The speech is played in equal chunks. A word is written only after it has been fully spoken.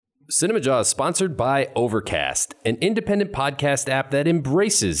Cinema Jaw is sponsored by Overcast, an independent podcast app that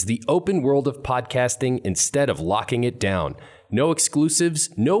embraces the open world of podcasting instead of locking it down. No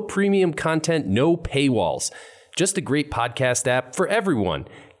exclusives, no premium content, no paywalls. Just a great podcast app for everyone.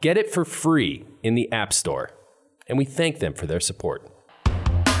 Get it for free in the App Store. And we thank them for their support.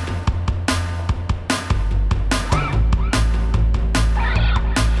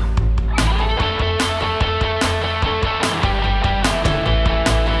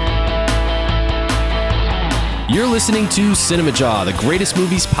 You're listening to Cinema Jaw, the greatest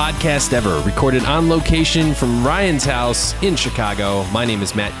movies podcast ever, recorded on location from Ryan's house in Chicago. My name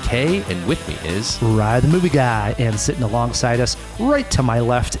is Matt Kay, and with me is Ryan the Movie Guy, and sitting alongside us, right to my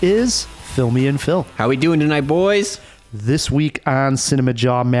left, is Filmy and Phil. How we doing tonight, boys? This week on Cinema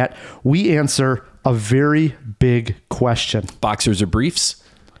Jaw, Matt, we answer a very big question. Boxers or Briefs?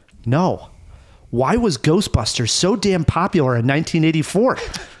 No. Why was Ghostbusters so damn popular in 1984?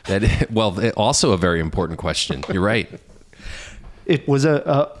 Also a very important question. You're right. It was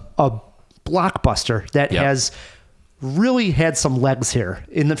a blockbuster that has really had some legs here.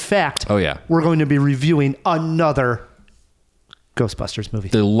 In fact, we're going to be reviewing another Ghostbusters movie.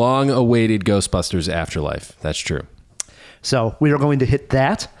 The long-awaited Ghostbusters Afterlife. That's true. So we are going to hit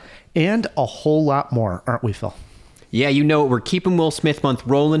that and a whole lot more, aren't we, Phil? Yeah, you know it. We're keeping Will Smith month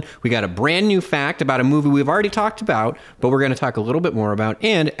rolling. We got a brand new fact about a movie we've already talked about, but we're going to talk a little bit more about.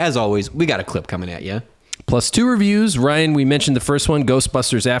 And as always, we got a clip coming at you. Plus 2 reviews. Ryan, we mentioned the first one,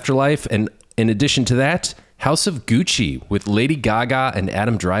 Ghostbusters Afterlife. And in addition to that, House of Gucci with Lady Gaga and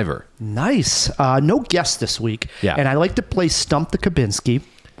Adam Driver. Nice. No guest this week. Yeah. And I like to play Stump the Kabinski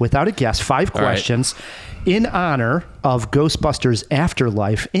without a guest. 5 questions in honor of Ghostbusters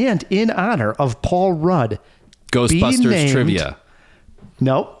Afterlife and in honor of Paul Rudd. Ghostbusters trivia.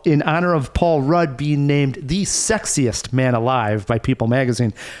 No, in honor of Paul Rudd being named the sexiest man alive by People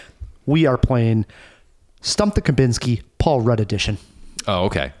magazine, we are playing Stump the Kabinski Paul Rudd edition. Oh,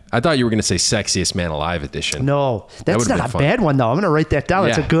 okay. I thought you were going to say sexiest man alive edition. No, that's not a bad one, though. I'm going to write that down.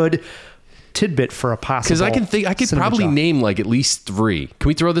 Yeah. That's a good tidbit for a possible. Because I could probably name like at least 3. Can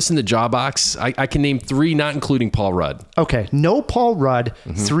we throw this in the jaw box? I can name 3, not including Paul Rudd. Okay, no Paul Rudd.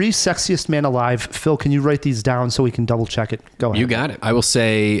 3 sexiest man alive. Phil, can you write these down so we can double check it? Go ahead. You got it. I will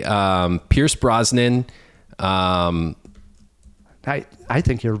say Pierce Brosnan. I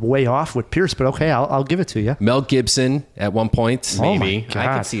think you're way off with Pierce, but okay, I'll give it to you. Mel Gibson at one point. Maybe.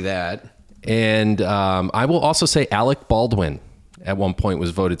 I could see that. And I will also say Alec Baldwin. At one point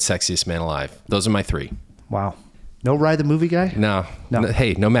was voted sexiest man alive. Those are my 3. Wow. No Ryan the Movie Guy? No.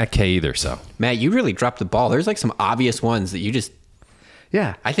 Hey, no Matt Kay either, so. Matt, you really dropped the ball. There's like some obvious ones that you just...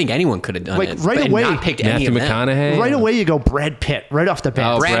 Yeah. I think anyone could have done like, it. Right away. Not picked any of them. McConaughey. Right away you go Brad Pitt, right off the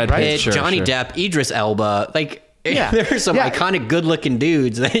bat. Oh, Brad Pitt, sure, Johnny Depp, Idris Elba. Like, there's some iconic good-looking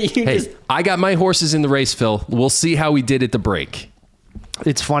dudes that you just... I got my horses in the race, Phil. We'll see how we did at the break.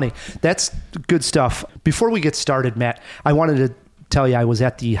 It's funny. That's good stuff. Before we get started, Matt, I wanted to tell you I was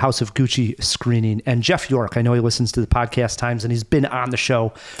at the House of Gucci screening, and Jeff York, I know he listens to the podcast times, and he's been on the show.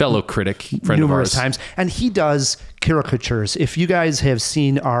 Fellow critic, friend numerous of ours. times, and he does caricatures. If you guys have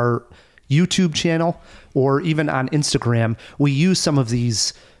seen our YouTube channel or even on Instagram, we use some of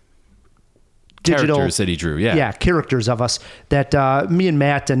these digital characters that he drew, characters of us that me and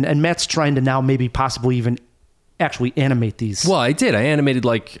Matt, and Matt's trying to now maybe possibly even actually animate these. Well, I did. I animated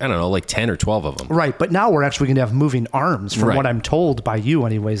like 10 or 12 of them. Right, but now we're actually going to have moving arms from what I'm told by you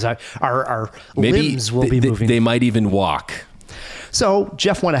anyways. Our limbs will be moving. They might even walk. So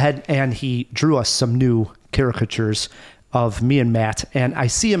Jeff went ahead and he drew us some new caricatures of me and Matt, and I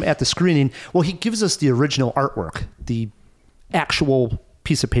see him at the screening. Well, he gives us the original artwork, the actual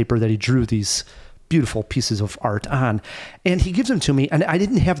piece of paper that he drew these beautiful pieces of art on, and he gives them to me, and I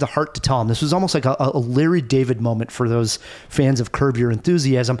didn't have the heart to tell him. This was almost like a Larry David moment for those fans of Curb Your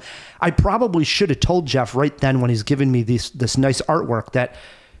Enthusiasm. I probably should have told Jeff right then when he's giving me this nice artwork that,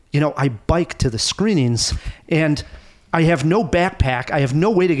 I bike to the screenings, and I have no backpack. I have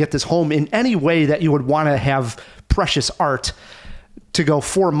no way to get this home in any way that you would want to have precious art to go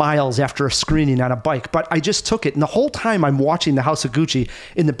 4 miles after a screening on a bike. But I just took it. And the whole time I'm watching the House of Gucci,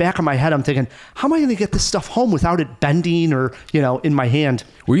 in the back of my head, I'm thinking, how am I going to get this stuff home without it bending or, in my hand?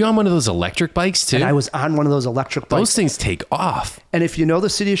 Were you on one of those electric bikes too? And I was on one of those electric bikes. Those things take off. And if you know the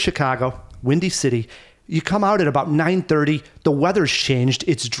city of Chicago, Windy City, you come out at about 9:30. The weather's changed.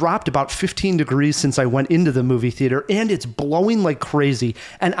 It's dropped about 15 degrees since I went into the movie theater, and it's blowing like crazy.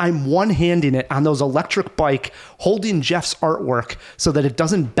 And I'm one-handing it on those electric bike, holding Jeff's artwork so that it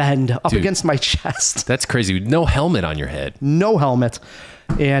doesn't bend up against my chest. That's crazy. No helmet on your head. No helmet.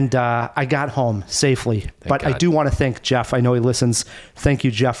 and I got home safely. But I God. do want to thank Jeff. I know he listens. Thank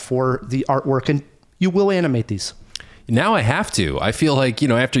you, Jeff, for the artwork. And you will animate these. Now I have to. I feel like,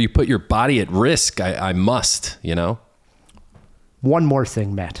 after you put your body at risk, I must, One more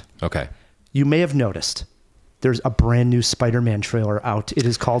thing, Matt. Okay. You may have noticed there's a brand new Spider-Man trailer out. It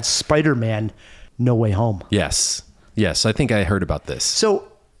is called Spider-Man No Way Home. Yes. I think I heard about this.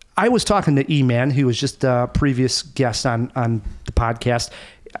 So I was talking to E-Man, who was just a previous guest on the podcast.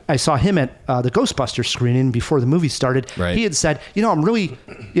 I saw him at the Ghostbusters screening before the movie started. Right. He had said, I'm really,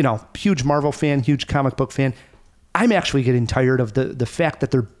 huge Marvel fan, huge comic book fan. I'm actually getting tired of the fact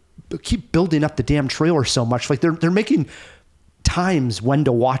that they keep building up the damn trailer so much. Like they're making times when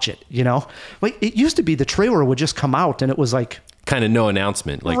to watch it, Like it used to be the trailer would just come out and it was like Kind of no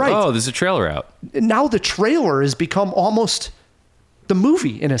announcement. Like, Right. oh, there's a trailer out. now the trailer has become almost the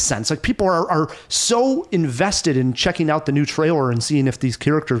movie in a sense. Like people are so invested in checking out the new trailer and seeing if these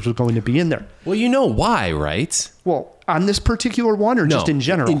characters are going to be in there. Well, you know why, right? Well, on this particular one or just in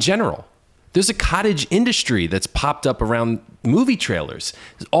general? In general. There's a cottage industry that's popped up around movie trailers.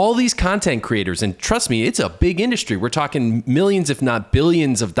 All these content creators, and trust me, it's a big industry. We're talking millions, if not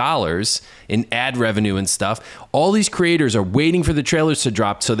billions of dollars in ad revenue and stuff. All these creators are waiting for the trailers to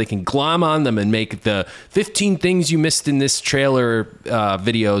drop so they can glom on them and make the 15 things you missed in this trailer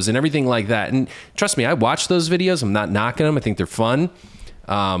videos and everything like that. And trust me, I watch those videos. I'm not knocking them. I think they're fun.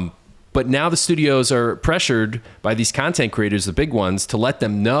 But now the studios are pressured by these content creators, the big ones, to let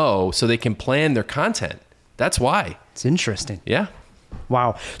them know so they can plan their content. That's why. It's interesting. Yeah.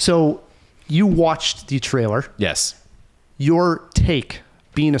 Wow. So you watched the trailer. Yes. Your take,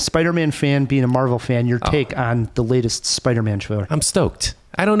 being a Spider-Man fan, being a Marvel fan, your take on the latest Spider-Man trailer. I'm stoked.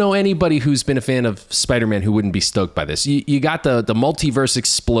 I don't know anybody who's been a fan of Spider-Man who wouldn't be stoked by this. You got the multiverse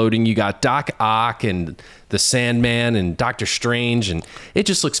exploding. You got Doc Ock and the Sandman and Doctor Strange, and it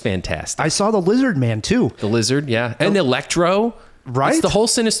just looks fantastic. I saw the Lizard Man too. The Lizard, yeah. And Electro. Right. It's the whole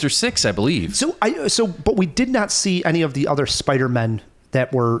Sinister Six, I believe. But we did not see any of the other Spider-Men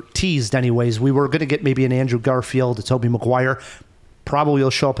that were teased anyways. We were going to get maybe an Andrew Garfield, a Tobey Maguire. Probably he'll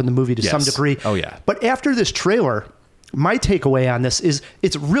show up in the movie to some degree. Oh, yeah. But after this trailer, my takeaway on this is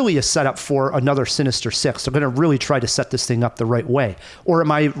it's really a setup for another Sinister Six. They're going to really try to set this thing up the right way. Or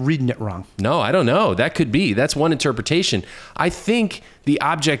am I reading it wrong? No, I don't know. That could be. That's one interpretation. I think the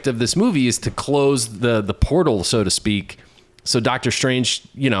object of this movie is to close the portal, so to speak. So Doctor Strange,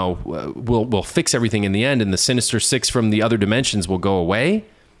 will fix everything in the end, and the Sinister Six from the other dimensions will go away.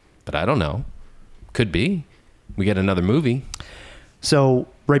 But I don't know. Could be. We get another movie. So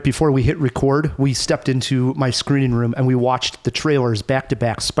right before we hit record, we stepped into my screening room and we watched the trailers back to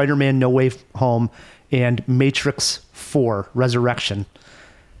back: Spider-Man No Way Home and Matrix 4 Resurrection.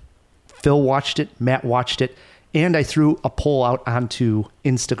 Phil watched it, Matt watched it, and I threw a poll out onto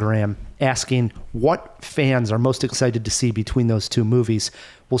Instagram asking what fans are most excited to see between those two movies.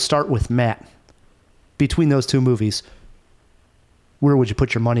 We'll start with Matt. Between those two movies, where would you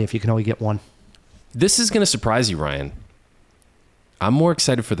put your money if you can only get one? This is going to surprise you, Ryan. I'm more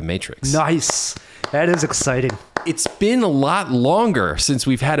excited for The Matrix. Nice. That is exciting. It's been a lot longer since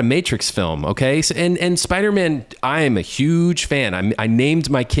we've had a Matrix film, okay? So, and Spider-Man, I am a huge fan. I named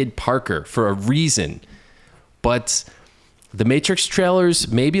my kid Parker for a reason. But the Matrix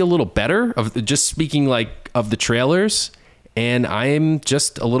trailers may be a little better, just speaking like of the trailers, and I am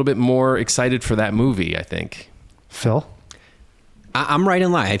just a little bit more excited for that movie, I think. Phil? I'm right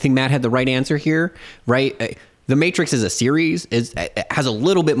in line. I think Matt had the right answer here, right? The Matrix is a series. It has a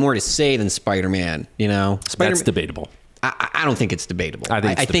little bit more to say than Spider-Man, That's debatable. I don't think it's debatable.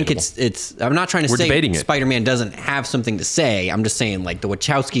 I think it's I'm not trying to say debating it. Spider-Man doesn't have something to say. I'm just saying, like, the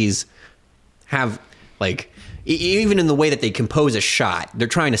Wachowskis have, like, even in the way that they compose a shot, they're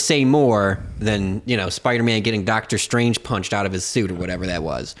trying to say more than, Spider-Man getting Doctor Strange punched out of his suit or whatever that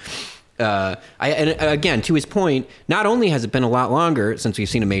was. And again, to his point, not only has it been a lot longer since we've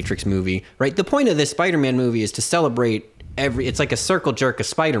seen a Matrix movie, right? The point of this Spider-Man movie is to celebrate it's like a circle jerk of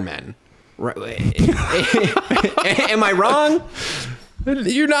Spider-Man. Right? Am I wrong?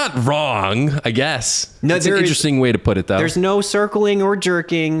 You're not wrong, I guess. No, it's an interesting way to put it, though. There's no circling or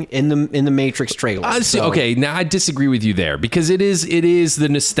jerking in the Matrix trailer. Okay, now I disagree with you there because it is the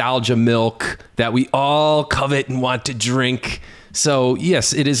nostalgia milk that we all covet and want to drink. So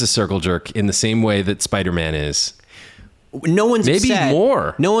yes, it is a circle jerk in the same way that Spider-Man is. No one's maybe upset.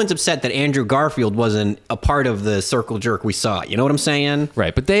 More. No one's upset that Andrew Garfield wasn't a part of the circle jerk we saw. You know what I'm saying?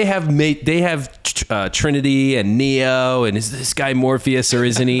 Right, but they have Trinity and Neo, and is this guy Morpheus or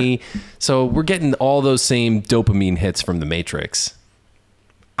isn't he? So we're getting all those same dopamine hits from the Matrix.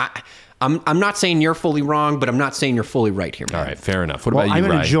 I'm not saying you're fully wrong, but I'm not saying you're fully right here, man. All right, fair enough. What Well, about I'm you,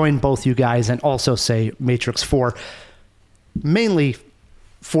 going Ryan? to join both you guys and also say Matrix 4, mainly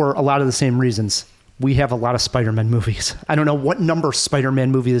for a lot of the same reasons. We have a lot of Spider-Man movies. I don't know what number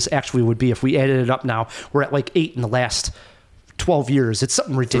Spider-Man movie this actually would be if we added it up now. We're at like 8 in the last 12 years. It's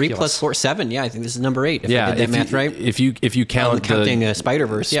something 3 ridiculous. plus 4, 7. Yeah, I think this is number 8. If I did that if math you, right. If you count Counting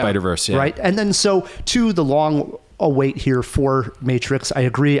Spider-Verse, yeah. Spider-Verse, yeah. Right? And then so to the long await here for Matrix, I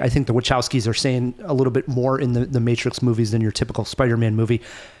agree. I think the Wachowskis are saying a little bit more in the Matrix movies than your typical Spider-Man movie.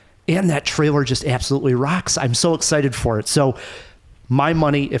 And that trailer just absolutely rocks. I'm so excited for it. So my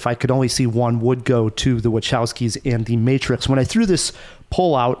money, if I could only see one, would go to the Wachowskis and the Matrix. When I threw this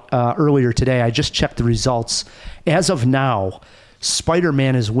poll out earlier today, I just checked the results. As of now,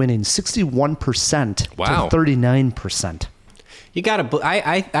 Spider-Man is winning 61% Wow. to 39%. You got to.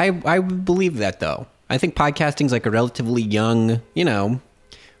 I believe that though. I think podcasting's like a relatively young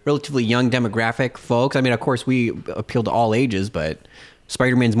demographic, folks. I mean, of course, we appeal to all ages, but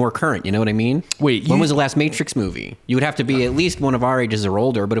Spider-Man's more current. You know what I mean? Wait, when you- was the last Matrix movie? You would have to be at least one of our ages or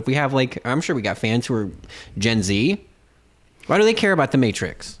older. But if we have I'm sure we got fans who are Gen Z. Why do they care about the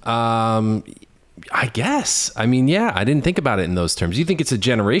Matrix? I guess. I mean, yeah, I didn't think about it in those terms. You think it's a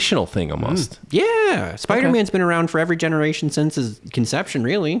generational thing almost. Yeah, Spider-Man's been around for every generation since his conception.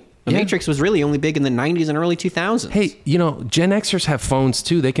 Really, the Yeah. Matrix was really only big in the '90s and early 2000s. Hey, Gen Xers have phones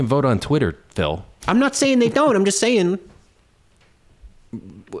too. They can vote on Twitter, Phil. I'm not saying they don't. I'm just saying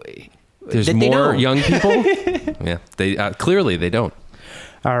There's that they more don't. young people. Yeah, they clearly they don't.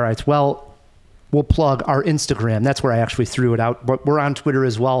 All right. Well, we'll plug our Instagram. That's where I actually threw it out. But we're on Twitter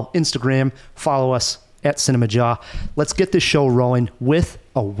as well. Instagram, follow us at CinemaJaw. Let's get this show rolling with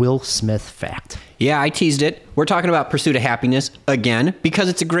a Will Smith fact. Yeah, I teased it. We're talking about Pursuit of Happiness again because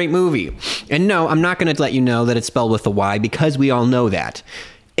it's a great movie. And no, I'm not going to let you know that it's spelled with a Y because we all know that.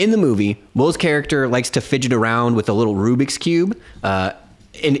 In the movie, Will's character likes to fidget around with a little Rubik's Cube.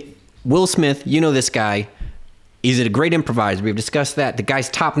 And Will Smith, you know this guy, he's a great improviser. We've discussed that. The guy's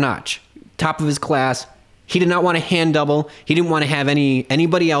top notch, top of his class. He did not want to hand double. He didn't want to have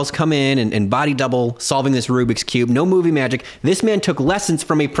anybody else come in and body double solving this Rubik's Cube. No movie magic. This man took lessons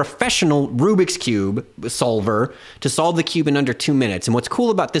from a professional Rubik's Cube solver to solve the cube in under 2 minutes. And what's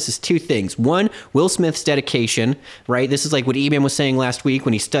cool about this is two things. One, Will Smith's dedication, right? This is like what Eban was saying last week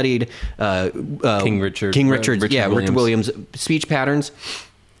when he studied King Richard Richard Williams' speech patterns.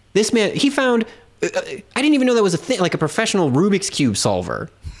 This man, he found, I didn't even know that was a thing, like a professional Rubik's Cube solver.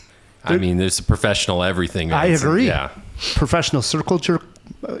 I mean, there's a professional everything. I agree. Yeah. Professional circle jerk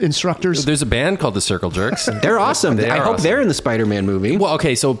instructors. There's a band called the Circle Jerks. They're awesome. They I are hope awesome. they're in the Spider-Man movie. Well,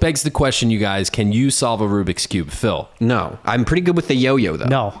 okay, so it begs the question, you guys, can you solve a Rubik's Cube? Phil. No, I'm pretty good with the yo-yo though.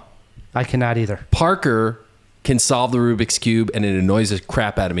 No, I cannot either. Parker can solve the Rubik's Cube, and it annoys the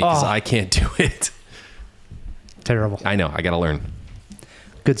crap out of me because Oh. I can't do it. Terrible. I know. I got to learn.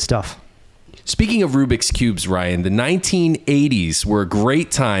 Good stuff. Speaking of Rubik's Cubes, Ryan, the 1980s were a great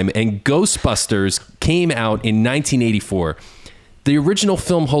time, and Ghostbusters came out in 1984. The original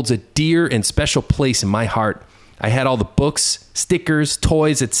film holds a dear and special place in my heart. I had all the books, stickers,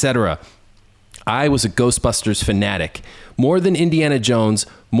 toys, etc. I was a Ghostbusters fanatic. More than Indiana Jones,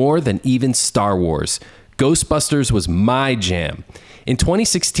 more than even Star Wars. Ghostbusters was my jam. In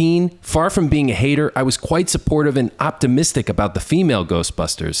 2016, far from being a hater, I was quite supportive and optimistic about the female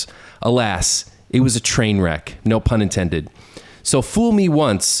Ghostbusters. Alas, it was a train wreck, no pun intended. So fool me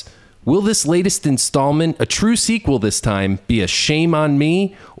once. Will this latest installment, a true sequel this time, be a shame on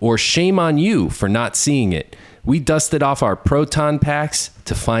me or shame on you for not seeing it? We dusted off our proton packs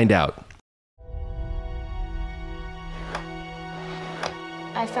to find out.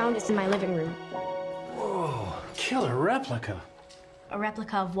 I found this in my living room. Killer replica. A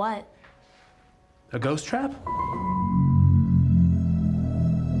replica of what? A ghost trap?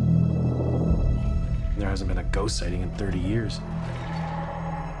 There hasn't been a ghost sighting in 30 years.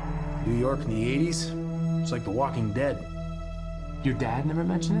 New York in the 80s? It's like The Walking Dead. Your dad never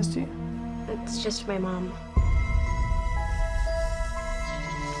mentioned this to you? It's just my mom.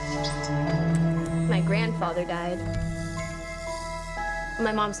 My grandfather died.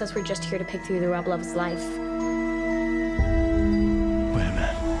 My mom says we're just here to pick through the rubble of his life. Wait a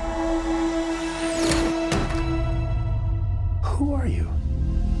minute. Who are you?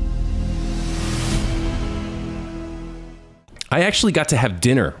 I actually got to have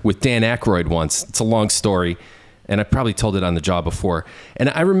dinner with Dan Aykroyd once. It's a long story, and I probably told it on the job before. And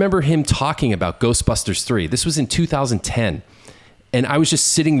I remember him talking about Ghostbusters 3. This was in 2010. And I was just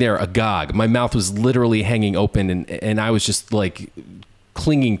sitting there agog. My mouth was literally hanging open, and I was just like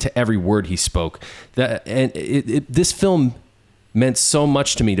clinging to every word he spoke. This film meant so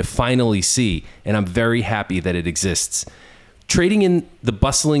much to me to finally see, and I'm very happy that it exists. Trading in the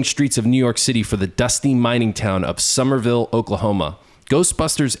bustling streets of New York City for the dusty mining town of Somerville, Oklahoma,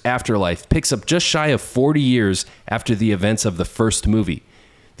 Ghostbusters Afterlife picks up just shy of 40 years after the events of the first movie.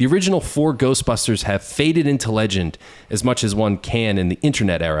 The original 4 Ghostbusters have faded into legend as much as one can in the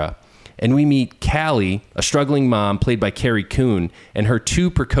internet era. And we meet Callie, a struggling mom played by Carrie Coon, and her 2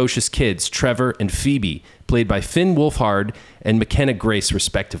 precocious kids, Trevor and Phoebe, played by Finn Wolfhard and McKenna Grace,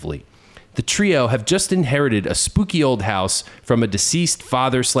 respectively. The trio have just inherited a spooky old house from a deceased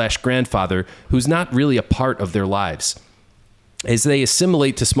father/grandfather who's not really a part of their lives. As they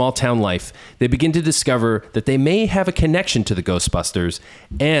assimilate to small town life, they begin to discover that they may have a connection to the Ghostbusters,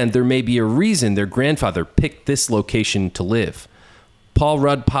 and there may be a reason their grandfather picked this location to live. Paul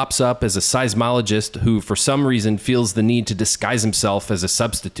Rudd pops up as a seismologist who, for some reason, feels the need to disguise himself as a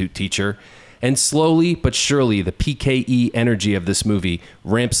substitute teacher, and slowly but surely, the PKE energy of this movie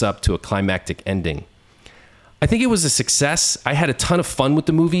ramps up to a climactic ending. I think it was a success. I had a ton of fun with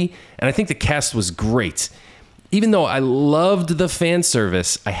the movie, and I think the cast was great. Even though I loved the fan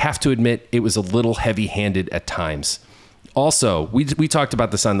service, I have to admit it was a little heavy-handed at times. Also, we talked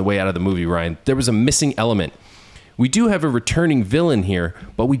about this on the way out of the movie, Ryan. There was a missing element. We do have a returning villain here,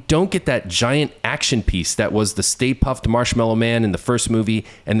 but we don't get that giant action piece that was the Stay Puft Marshmallow Man in the first movie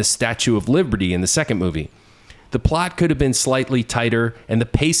and the Statue of Liberty in the second movie. The plot could have been slightly tighter and the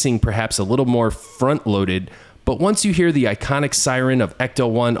pacing perhaps a little more front-loaded, but once you hear the iconic siren of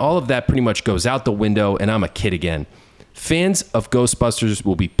Ecto-1, all of that pretty much goes out the window and I'm a kid again. Fans of Ghostbusters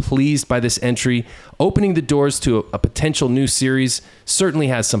will be pleased by this entry. Opening the doors to a potential new series certainly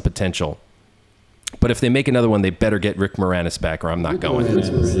has some potential. But if they make another one, they better get Rick Moranis back or I'm not going.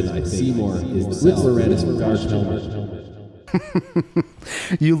 Seymour is Rick Moranis for Garth Helmer.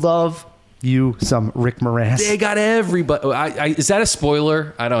 You love you some Rick Moranis. They got everybody. Is that a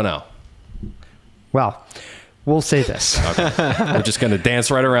spoiler? I don't know. Well, we'll say this. We're just going to dance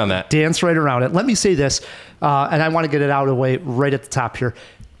right around that. Dance right around it. Let me say this, and I want to get it out of the way right at the top here.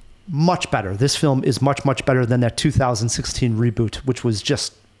 Much better. This film is much, much better than that 2016 reboot, which was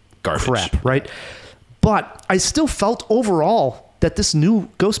just Garbage. crap, right? But I still felt overall that this new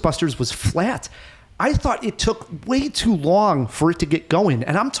Ghostbusters was flat. I thought it took way too long for it to get going.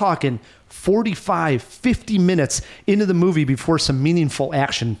 And I'm talking 45, 50 minutes into the movie before some meaningful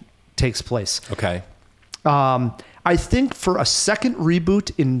action takes place. Okay. I think for a second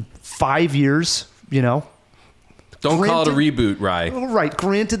reboot in 5 years, Don't call it a reboot, Rye. Right.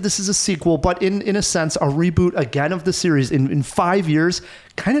 Granted, this is a sequel, but in a sense, a reboot again of the series in 5 years,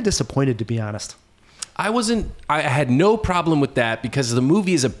 kind of disappointed, to be honest. I had no problem with that because the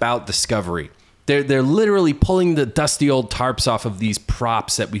movie is about discovery. They're literally pulling the dusty old tarps off of these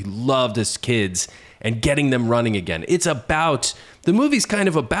props that we loved as kids and getting them running again. The movie's kind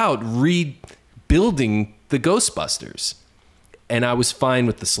of about rebuilding the Ghostbusters. And I was fine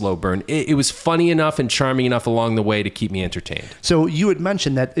with the slow burn. It was funny enough and charming enough along the way to keep me entertained. So you had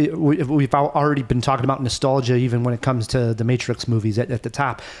mentioned that we've already been talking about nostalgia, even when it comes to the Matrix movies at the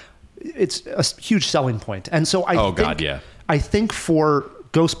top. It's a huge selling point. And so I think for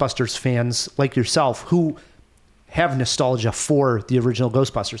Ghostbusters fans like yourself who have nostalgia for the original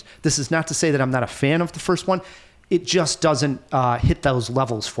Ghostbusters, this is not to say that I'm not a fan of the first one. It just doesn't hit those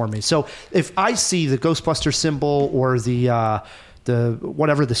levels for me. So if I see the Ghostbuster symbol or the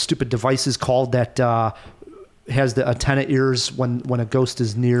whatever the stupid device is called that has the antenna ears when a ghost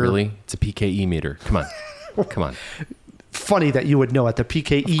is near. Really? It's a PKE meter. Come on. Funny that you would know it. The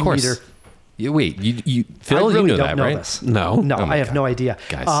PKE Of course. meter. You Phil, I really you know don't that, know right? this. No. No, Oh my I have God. no idea.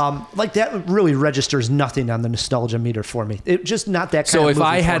 Guys. Like that really registers nothing on the nostalgia meter for me. It just not that kind So of if movie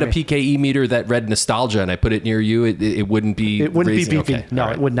I had for a me. PKE meter that read nostalgia and I put it near you, it wouldn't be. It wouldn't raising? be beeping. Okay. No, All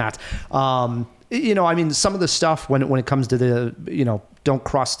right. it would not. Some of the stuff when it comes to the, don't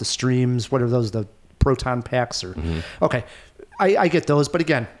cross the streams. What are those? The proton packs or, okay. I get those, but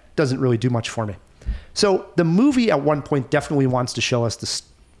again, doesn't really do much for me. So the movie at one point definitely wants to show us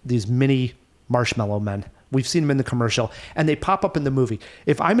these mini marshmallow men. We've seen them in the commercial and they pop up in the movie.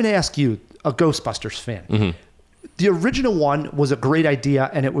 If I'm going to ask you, a Ghostbusters fan, the original one was a great idea,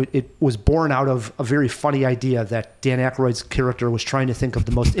 and it was born out of a very funny idea that Dan Aykroyd's character was trying to think of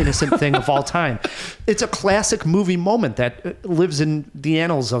the most innocent thing of all time. It's a classic movie moment that lives in the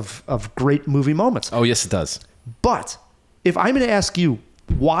annals of great movie moments. Oh, yes, it does. But if I'm going to ask you,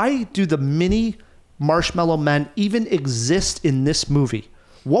 why do the mini marshmallow men even exist in this movie?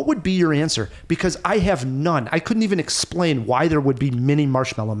 What would be your answer? Because I have none. I couldn't even explain why there would be mini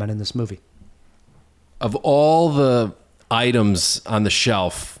marshmallow men in this movie. Of all the items on the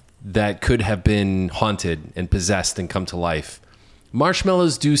shelf that could have been haunted and possessed and come to life,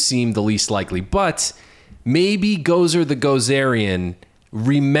 Marshmallows do seem the least likely, but maybe Gozer the Gozerian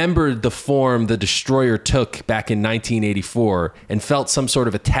remembered the form the Destroyer took back in 1984 and felt some sort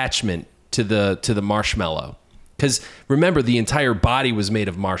of attachment to the marshmallow. Because remember, the entire body was made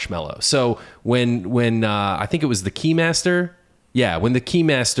of marshmallow. So when I think it was the Keymaster, when the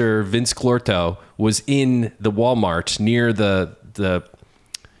Keymaster Vince Clorto was in the Walmart near the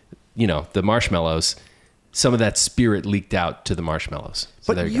marshmallows, some of that spirit leaked out to the marshmallows.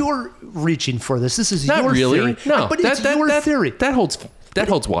 So But you're reaching for this. This is not your really. theory. No, but it's your theory. That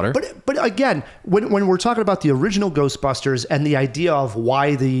holds water. But again, when we're talking about the original Ghostbusters and the idea of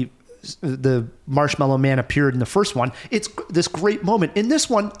why the Marshmallow Man appeared in the first one, it's this great moment. In this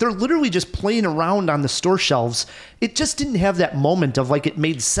one, they're literally just playing around on the store shelves. It just didn't have that moment of like it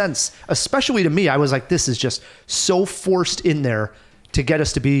made sense. Especially to me, I was like, this is just so forced in there to get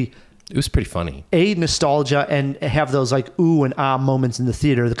us to be. It was pretty funny. Nostalgia and have those like ooh and ah moments in the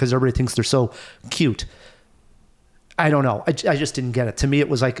theater because everybody thinks they're so cute. I don't know. I just didn't get it. To me, it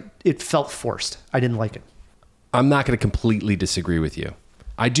was like, it felt forced. I didn't like it. I'm not going to completely disagree with you.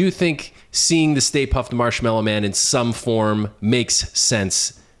 I do think seeing the Stay Puft Marshmallow Man in some form makes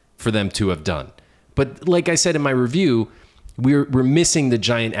sense for them to have done. But like I said in my review, we're missing the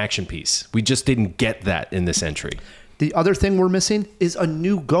giant action piece. We just didn't get that in this entry. The other thing we're missing is a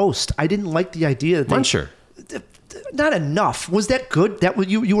new ghost. I didn't like the idea. Muncher. Not enough. Was that good? That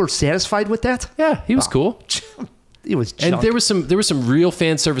you were satisfied with that? Yeah, he was cool. It was junk. And there was some real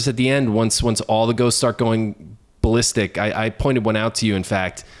fan service at the end once all the ghosts start going ballistic. I pointed one out to you, in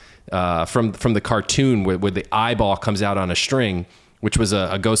fact, from the cartoon where the eyeball comes out on a string, which was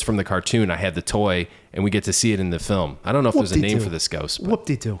a ghost from the cartoon. I had the toy, and we get to see it in the film. I don't know if there's a name for this ghost.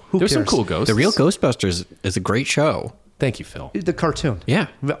 Whoop-de-doo. Who There's some cares? cool ghosts. The real Ghostbusters is a great show. Thank you, Phil. The cartoon. Yeah.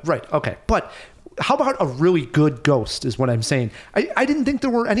 Right. Okay. But how about a really good ghost is what I'm saying. I didn't think there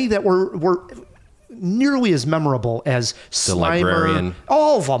were any that were nearly as memorable as Slimer. Librarian.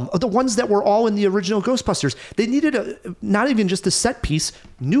 All of them. The ones that were all in the original Ghostbusters. They needed not even just a set piece,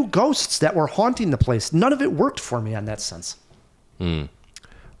 new ghosts that were haunting the place. None of it worked for me on that sense.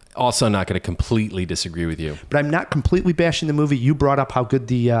 Also not going to completely disagree with you. But I'm not completely bashing the movie. You brought up how good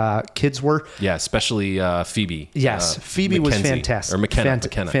the kids were. Yeah, especially Phoebe. Yes, Phoebe was Mackenzie. fantastic. Or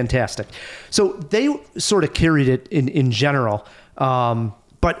McKenna. Fantastic. So they sort of carried it in general.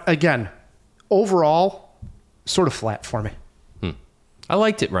 But again, overall, sort of flat for me. I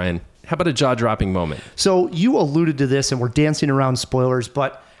liked it, Ryan. How about a jaw-dropping moment? So you alluded to this, and we're dancing around spoilers,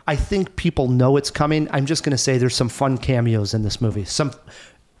 but I think people know it's coming. I'm just going to say there's some fun cameos in this movie, some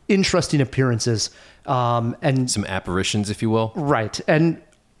interesting appearances, and Some apparitions, if you will. right, and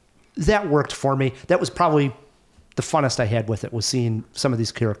that worked for me. That was probably the funnest I had with it, was seeing some of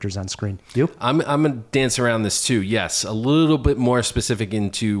these characters on screen. You? I'm going to dance around this too. Yes, a little bit more specific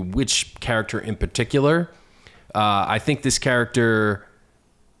into which character in particular. I think this character's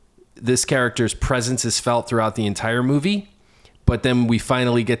presence is felt throughout the entire movie, but then we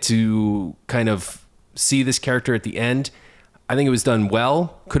finally get to kind of see this character at the end. I think it was done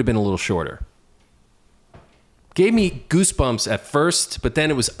well. Could have been a little shorter. Gave me goosebumps at first, but then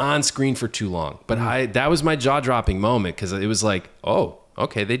it was on screen for too long. But that was my jaw-dropping moment because it was like, oh,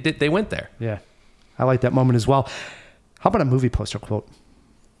 okay, they went there. Yeah. I like that moment as well. How about a movie poster quote?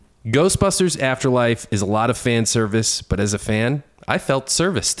 Ghostbusters Afterlife is a lot of fan service, but as a fan, I felt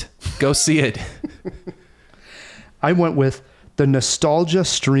serviced. Go see it. I went with, the nostalgia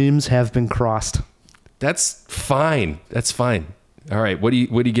streams have been crossed. That's fine. That's fine. All right, what are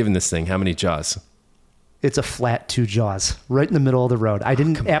you giving this thing? How many jaws? It's a flat 2 jaws, right in the middle of the road. I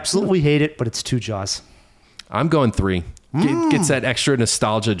didn't absolutely hate it, but it's 2 jaws. I'm going 3. Gets that extra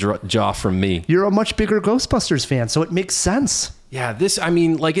nostalgia jaw from me. You're a much bigger Ghostbusters fan, so it makes sense. Yeah, at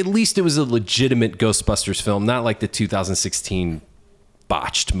least it was a legitimate Ghostbusters film, not like the 2016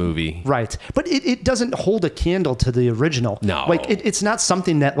 botched movie. Right. But it doesn't hold a candle to the original. No. Like, it's not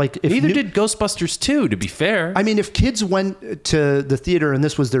something that, like... if Neither did Ghostbusters 2, to be fair. I mean, if kids went to the theater and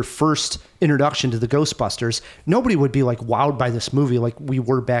this was their first introduction to the Ghostbusters, nobody would be like wowed by this movie like we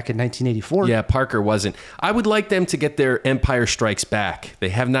were back in 1984. Yeah, Parker wasn't. I would like them to get their Empire Strikes Back. They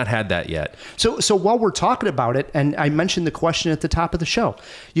have not had that yet. So while we're talking about it, and I mentioned the question at the top of the show,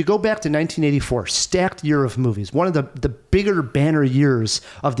 you go back to 1984, stacked year of movies, one of the bigger banner years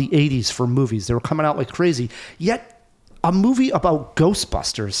of the 80s for movies. They were coming out like crazy. Yet a movie about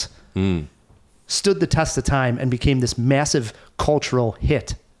Ghostbusters stood the test of time and became this massive cultural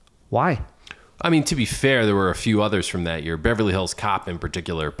hit. Why? I mean, to be fair, there were a few others from that year, Beverly Hills Cop in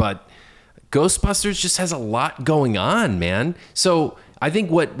particular, but Ghostbusters just has a lot going on, man. So I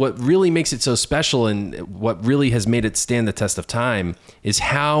think what really makes it so special and what really has made it stand the test of time is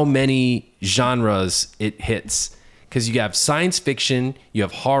how many genres it hits. Because you have science fiction, you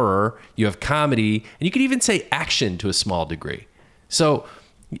have horror, you have comedy, and you could even say action to a small degree. So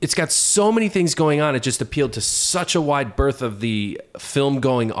it's got so many things going on. It just appealed to such a wide berth of the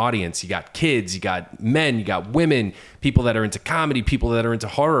film-going audience. You got kids, you got men, you got women, people that are into comedy, people that are into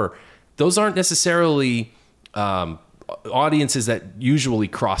horror. Those aren't necessarily audiences that usually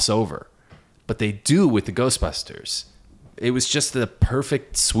cross over, but they do with the Ghostbusters. It was just the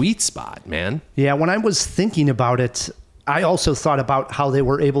perfect sweet spot, man. Yeah, when I was thinking about it, I also thought about how they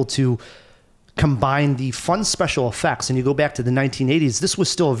were able to combine the fun special effects. And you go back to the 1980s, this was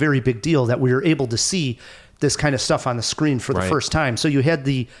still a very big deal that we were able to see this kind of stuff on the screen for the first time. So you had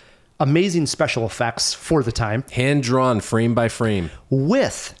the amazing special effects for the time. Hand-drawn, frame by frame.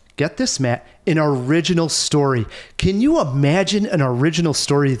 With, get this, Matt, an original story. Can you imagine an original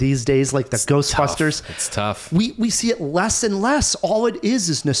story these days like the Ghostbusters? It's tough. We see it less and less. All it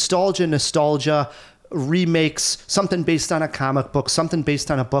is nostalgia, remakes, something based on a comic book, something based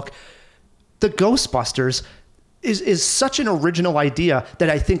on a book. The Ghostbusters is such an original idea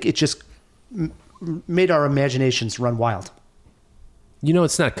that I think it just made our imaginations run wild. You know,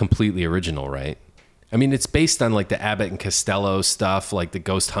 it's not completely original, right? I mean, it's based on like the Abbott and Costello stuff, like the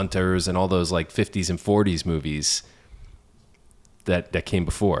Ghost Hunters and all those like 50s and 40s movies that came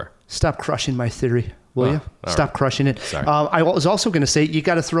before. Stop crushing my theory, will you? Stop crushing it. Sorry. I was also going to say, you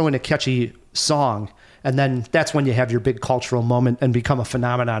got to throw in a catchy song, and then that's when you have your big cultural moment and become a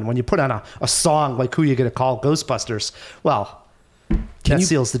phenomenon. When you put on a song like Who You Gonna Call Ghostbusters, well,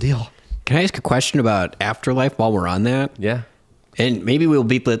 seals the deal. Can I ask a question about Afterlife while we're on that? Yeah. And maybe we'll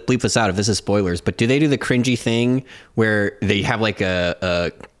bleep this out if this is spoilers, but do they do the cringy thing where they have like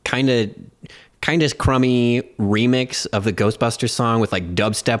a kind of crummy remix of the Ghostbusters song with like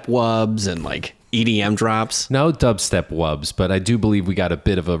dubstep wubs and like EDM drops? No dubstep wubs, but I do believe we got a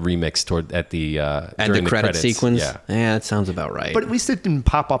bit of a remix at the during the credit credits. sequence? Yeah, that sounds about right. But at least it didn't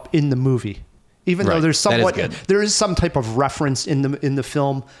pop up in the movie. Even though there's there is some type of reference in the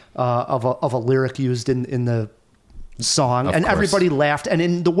film of a lyric used in the song, and everybody laughed, and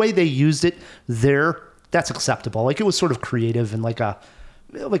in the way they used it there, that's acceptable. Like, it was sort of creative and like a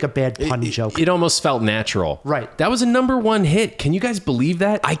bad pun joke. It almost felt natural. Right. That was a #1 hit. Can you guys believe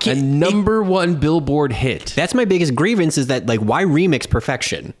that? I can't. A #1 Billboard hit. That's my biggest grievance, is that, like, why remix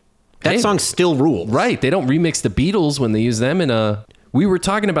perfection? That song still rules. Right. They don't remix the Beatles when they use them in a... We were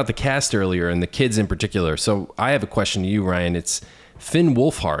talking about the cast earlier and the kids in particular. So I have a question to you, Ryan. It's Finn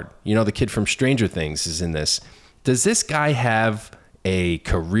Wolfhard. You know, the kid from Stranger Things is in this. Does this guy have a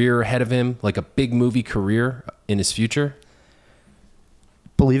career ahead of him, like a big movie career in his future?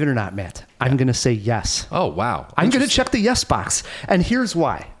 Believe it or not, Matt, I'm going to say yes. Oh, wow. I'm going to check the yes box. And here's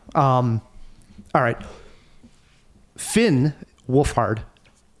why. All right. Finn Wolfhard,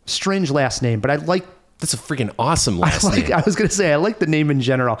 strange last name, but I like... That's a freaking awesome last name. I was going to say, I like the name in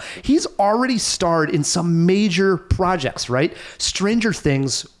general. He's already starred in some major projects, right? Stranger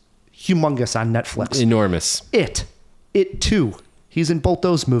Things, humongous on Netflix. Enormous. It 2. He's in both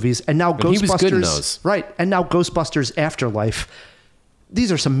those movies. And now Ghostbusters. He was good in those. Right. And now Ghostbusters Afterlife.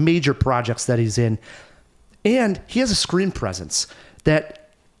 These are some major projects that he's in. And he has a screen presence that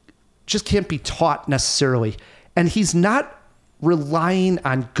just can't be taught necessarily. And he's not relying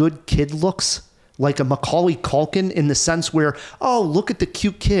on good kid looks like a Macaulay Culkin, in the sense where, oh, look at the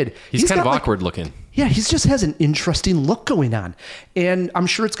cute kid. He's kind of awkward looking. Yeah, he just has an interesting look going on. And I'm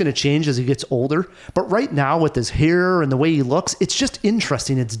sure it's going to change as he gets older. But right now, with his hair and the way he looks, it's just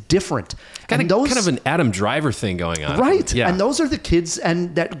interesting. It's different. Kind of an Adam Driver thing going on. Right. Yeah. And those are the kids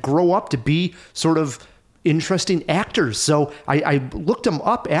that grow up to be sort of interesting actors. So I looked him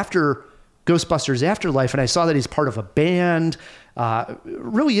up after Ghostbusters Afterlife, and I saw that he's part of a band,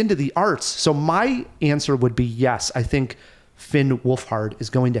 really into the arts. So my answer would be yes. I think Finn Wolfhard is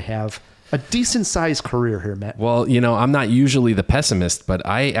going to have a decent sized career here, Matt. Well, you know, I'm not usually the pessimist, but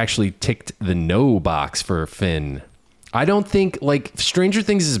I actually ticked the no box for Finn. I don't think, like, Stranger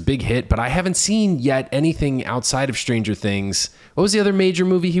Things is a big hit, but I haven't seen yet anything outside of Stranger Things. What was the other major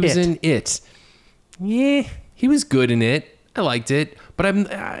movie he was in? It. Yeah, he was good in it. I liked it. But I'm,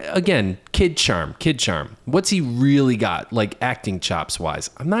 again, kid charm. What's he really got, like, acting chops wise?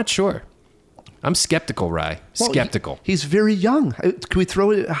 I'm not sure. I'm skeptical, Rye. Skeptical. He's very young. Can we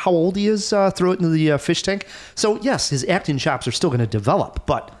throw it, how old he is, throw it into the fish tank? So, yes, his acting chops are still going to develop,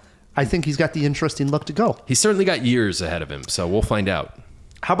 but I think he's got the interesting look to go. He's certainly got years ahead of him, so we'll find out.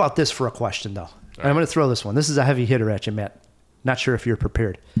 How about this for a question, though? And I'm going to throw this one. This is a heavy hitter at you, Matt. Not sure if you're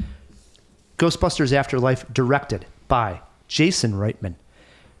prepared. Ghostbusters Afterlife, directed by Jason Reitman.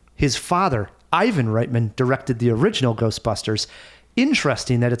 His father, Ivan Reitman, directed the original Ghostbusters.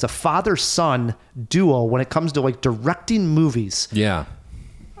 Interesting that it's a father-son duo when it comes to like directing movies. Yeah.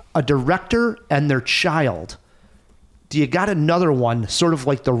 A director and their child. Do you got another one, sort of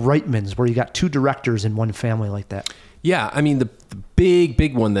like the Reitmans, where you got two directors in one family like that? Yeah, I mean, the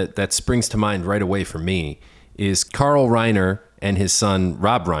big one that springs to mind right away for me is Carl Reiner and his son,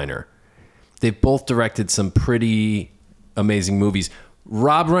 Rob Reiner. They've both directed some pretty amazing movies.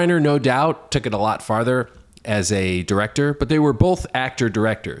 Rob Reiner, no doubt, took it a lot farther as a director, but they were both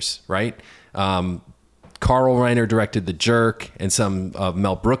actor-directors, right? Carl Reiner directed The Jerk and some of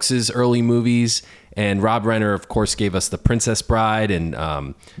Mel Brooks's early movies, and Rob Reiner, of course, gave us The Princess Bride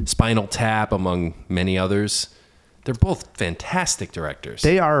and Spinal Tap, among many others. They're both fantastic directors.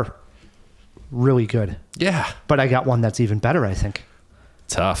 They are really good. Yeah. But I got one that's even better, I think.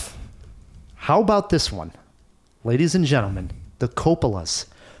 Tough. How about this one? Ladies and gentlemen, the Coppolas.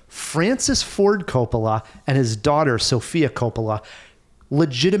 Francis Ford Coppola and his daughter, Sofia Coppola,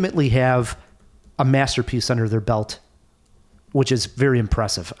 legitimately have a masterpiece under their belt, which is very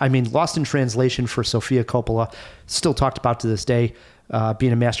impressive. I mean, Lost in Translation for Sofia Coppola, still talked about to this day,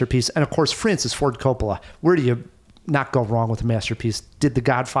 being a masterpiece. And of course, Francis Ford Coppola. Where do you not go wrong with a masterpiece? Did The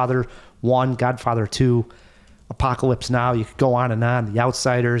Godfather 1, Godfather 2, Apocalypse Now. You could go on and on. The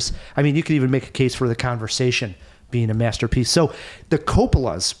Outsiders. I mean, you could even make a case for The Conversation being a masterpiece. So the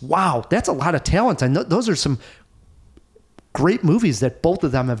Coppolas, wow, that's a lot of talent. And those are some great movies that both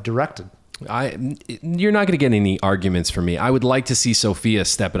of them have directed. You're not going to get any arguments from me. I would like to see Sophia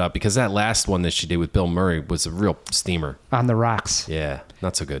step it up because that last one that she did with Bill Murray was a real steamer. On the rocks. Yeah,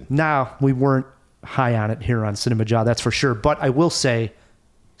 not so good. Now, we weren't high on it here on Cinema Jaw, that's for sure. But I will say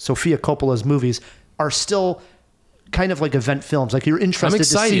Sofia Coppola's movies are still kind of like event films. Like, you're interested to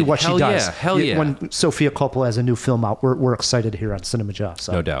see what she does. Hell yeah. When Sofia Coppola has a new film out, we're excited here on Cinema Jaw.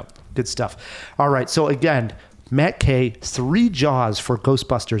 So no doubt. Good stuff. All right. So again, Matt Kay, 3 Jaws for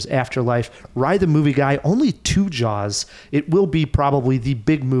Ghostbusters Afterlife. Rye the Movie Guy, only 2 Jaws. It will be probably the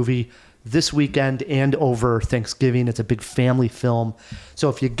big movie this weekend and over Thanksgiving. It's a big family film. So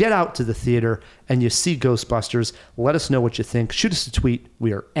if you get out to the theater and you see Ghostbusters, let us know what you think. Shoot us a tweet.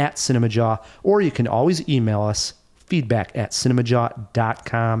 We are at CinemaJaw, or you can always email us,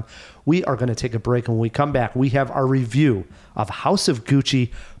 feedback@cinemajaw.com. We are going to take a break, and when we come back, we have our review of House of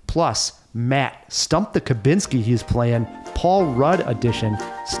Gucci, plus Matt, Stump the Kabinski he's playing, Paul Rudd edition.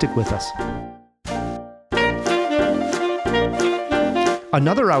 Stick with us.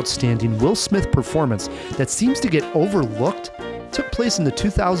 Another outstanding Will Smith performance that seems to get overlooked took place in the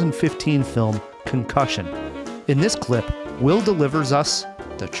 2015 film Concussion. In this clip, Will delivers us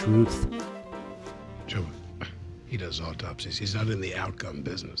the truth. Joe, he does autopsies. He's not in the outcome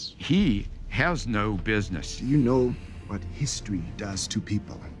business. He has no business. You know what history does to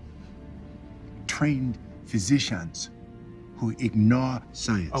people. Trained physicians who ignore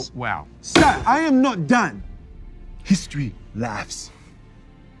science. Oh, wow. Sir, I am not done. History laughs.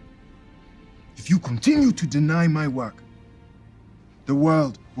 If you continue to deny my work, the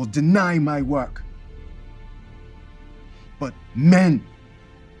world will deny my work. But men,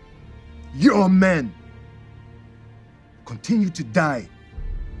 your men, continue to die.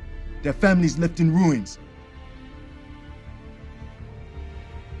 Their families left in ruins.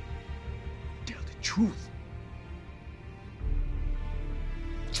 Tell the truth.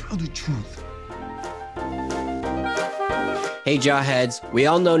 Tell the truth. Hey Jawheads, we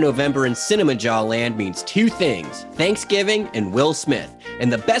all know November in Cinema Jaw land means 2 things, Thanksgiving and Will Smith.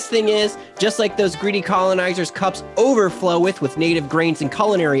 And the best thing is, just like those greedy colonizers' cups overflow with native grains and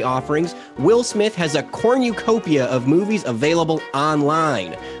culinary offerings, Will Smith has a cornucopia of movies available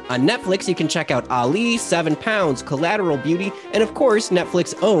online. On Netflix, you can check out Ali, 7 Pounds, Collateral Beauty, and of course,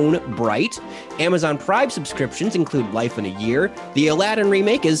 Netflix's own Bright. Amazon Prime subscriptions include Life in a Year. The Aladdin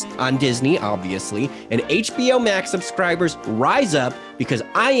remake is on Disney, obviously. And HBO Max subscribers rise up because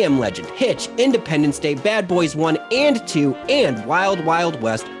I Am Legend, Hitch, Independence Day, Bad Boys 1 and 2, and Wild Wild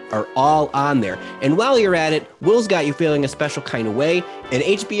West are all on there. And while you're at it, Will's got you feeling a special kind of way, and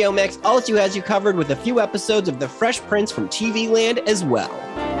HBO Max also has you covered with a few episodes of The Fresh Prince from TV Land as well.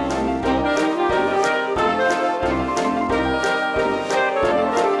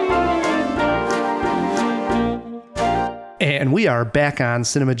 And we are back on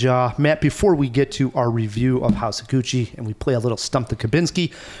Cinema Jaw. Matt, before we get to our review of House of Gucci and we play a little Stump the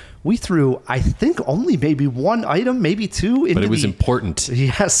Kabinski, we threw, I think, only maybe 1 item, maybe 2. Into but it was important.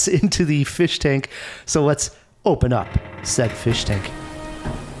 Yes, into the fish tank. So let's open up said fish tank.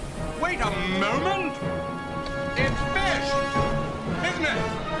 Wait a moment! It's fish! Isn't it?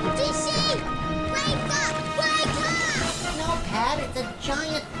 DC! Wake up! Wake up! No,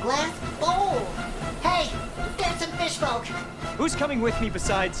 last bowl. Hey, get some fish folk. Who's coming with me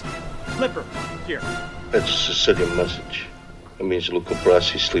besides Flipper? Here. That's a Sicilian message. It means Luca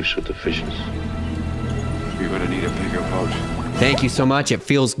Brasi sleeps with the fishes. You're gonna need a bigger boat. Thank you so much. It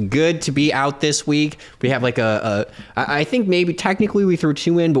feels good to be out this week. We have like I think maybe technically we threw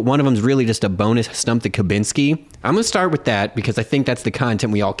 2 in, but one of them's really just a bonus Stump the Kabinski. I'm going to start with that because I think that's the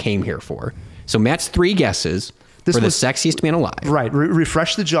content we all came here for. So Matt's 3 guesses for the sexiest man alive. Right.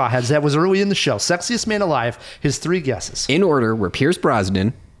 Refresh the jawheads. That was early in the show. Sexiest man alive. His 3 guesses. In order were Pierce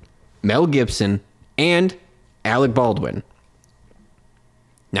Brosnan, Mel Gibson, and Alec Baldwin.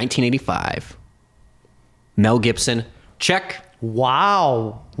 1985. Mel Gibson, check.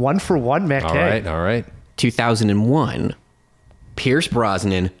 Wow. 1 for 1, Matt K. All right. 2001. Pierce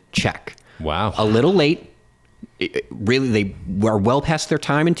Brosnan, check. Wow. A little late. Really, they were well past their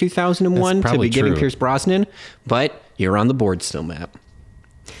time in 2001 to be giving Pierce Brosnan, but you're on the board still, Matt.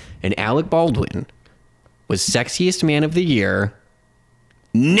 And Alec Baldwin was sexiest man of the year.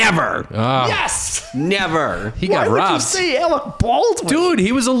 Never. Yes. Never. He got robbed. Why would you say Alec Baldwin? Dude,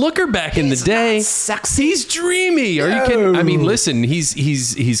 he was a looker back in the day. Sexy. He's dreamy. Are you kidding? I mean, listen,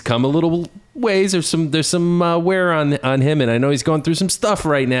 he's come a little ways. There's some wear on him, and I know he's going through some stuff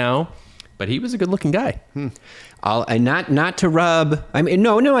right now. But he was a good-looking guy. Not to rub. I mean,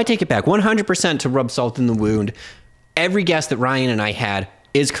 no. I take it back. 100% to rub salt in the wound. Every guess that Ryan and I had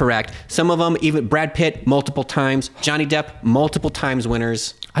is correct. Some of them, even Brad Pitt, multiple times. Johnny Depp, multiple times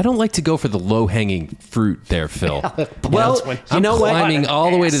winners. I don't like to go for the low-hanging fruit there, Phil. Well, you know what? Climbing all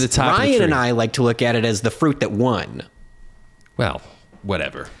the way to the top of the Ryan tree. and I like to look at it as the fruit that won. Well,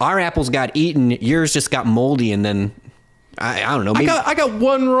 whatever. Our apples got eaten. Yours just got moldy, and then I don't know. Maybe I got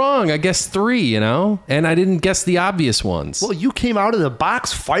 1 wrong. I guess 3, and I didn't guess the obvious ones. Well, you came out of the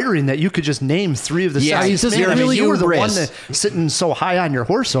box firing that you could just name 3 of the sexiest men. You were the one that sitting so high on your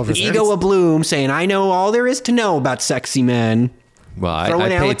horse over there. Ego of Bloom saying, I know all there is to know about sexy men. Well, I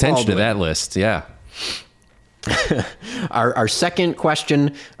pay attention to that list, yeah. Our second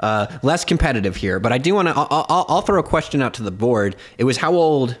question, less competitive here, but I do want to. I'll throw a question out to the board. It was, how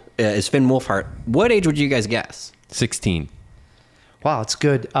old is Finn Wolfhard? What age would you guys guess? 16. Wow, it's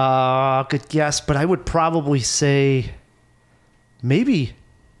good. Good guess, but I would probably say maybe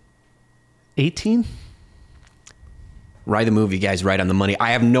 18. Rye the movie guy's right on the money.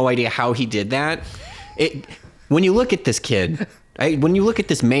 I have no idea how he did that. When you look at this kid. When you look at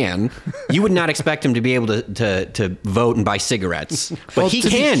this man, you would not expect him to be able to vote and buy cigarettes, but he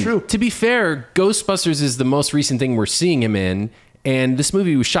can. To be fair, Ghostbusters is the most recent thing we're seeing him in, and this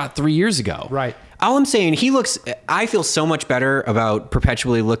movie was shot 3 years ago. Right. All I'm saying, I feel so much better about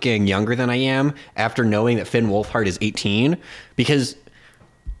perpetually looking younger than I am after knowing that Finn Wolfhard is 18, because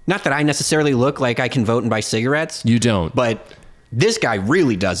not that I necessarily look like I can vote and buy cigarettes. You don't. But this guy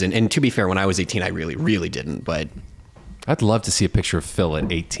really doesn't. And to be fair, when I was 18, I really, really didn't. But I'd love to see a picture of Phil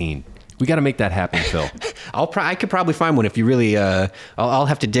at 18. We got to make that happen, Phil. I could probably find one if you really. I'll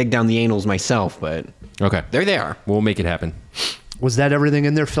have to dig down the anals myself, but okay, there they are. We'll make it happen. Was that everything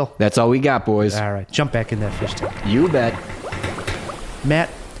in there, Phil? That's all we got, boys. All right, jump back in that fish tank. You bet. Matt,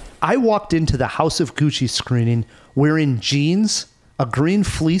 I walked into the House of Gucci screening wearing jeans, a green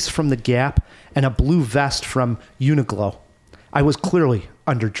fleece from The Gap, and a blue vest from Uniqlo. I was clearly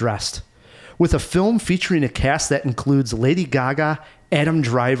underdressed. With a film featuring a cast that includes Lady Gaga, Adam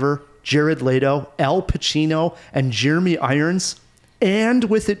Driver, Jared Leto, Al Pacino, and Jeremy Irons, and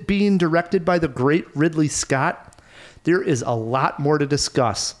with it being directed by the great Ridley Scott, there is a lot more to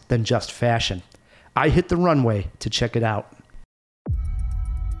discuss than just fashion. I hit the runway to check it out.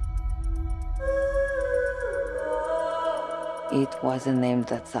 It was a name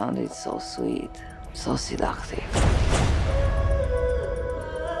that sounded so sweet, so seductive.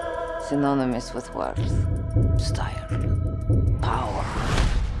 Synonymous with worth, style, power.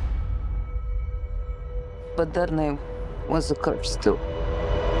 But that name was a curse too.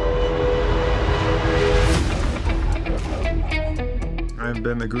 I've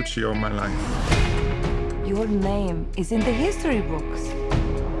been a Gucci all my life. Your name is in the history books.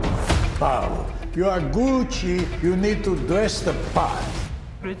 Paolo, you are Gucci, you need to dress the part.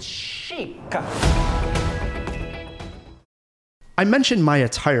 It's chic. I mentioned my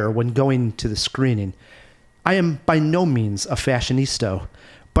attire when going to the screening. I am by no means a fashionista,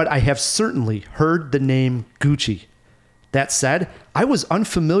 but I have certainly heard the name Gucci. That said, I was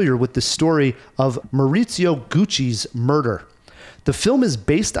unfamiliar with the story of Maurizio Gucci's murder. The film is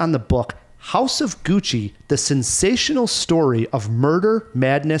based on the book House of Gucci, the sensational story of murder,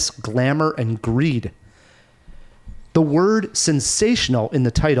 madness, glamour, and greed. The word sensational in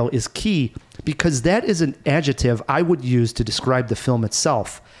the title is key because that is an adjective I would use to describe the film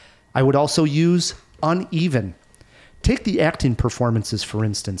itself. I would also use uneven. Take the acting performances, for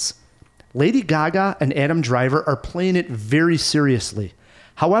instance. Lady Gaga and Adam Driver are playing it very seriously.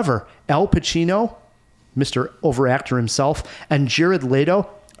 However, Al Pacino, Mr. Overactor himself, and Jared Leto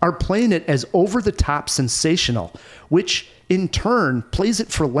are playing it as over-the-top sensational, which in turn plays it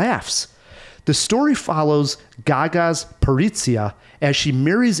for laughs. The story follows Gaga's Parizia as she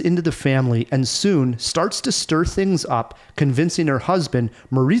marries into the family and soon starts to stir things up, convincing her husband,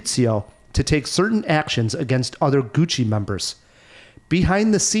 Maurizio, to take certain actions against other Gucci members.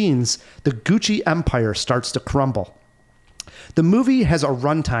 Behind the scenes, the Gucci empire starts to crumble. The movie has a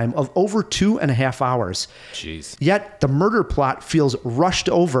runtime of over 2.5 hours. Jeez. Yet the murder plot feels rushed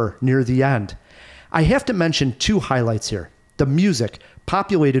over near the end. I have to mention 2 highlights here. The music,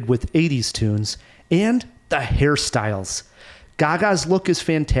 populated with 80s tunes, and the hairstyles. Gaga's look is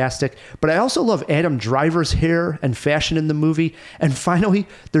fantastic, but I also love Adam Driver's hair and fashion in the movie. And finally,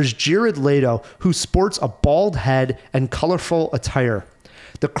 there's Jared Leto, who sports a bald head and colorful attire.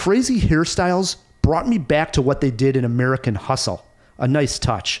 The crazy hairstyles brought me back to what they did in American Hustle. A nice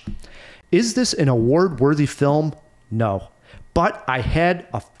touch. Is this an award-worthy film? No. But I had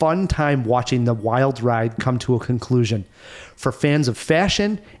a fun time watching the wild ride come to a conclusion. For fans of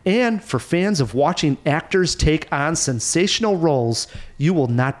fashion and for fans of watching actors take on sensational roles, you will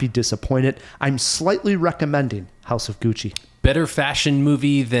not be disappointed. I'm slightly recommending House of Gucci. Better fashion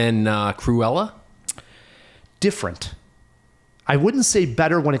movie than Cruella? Different. I wouldn't say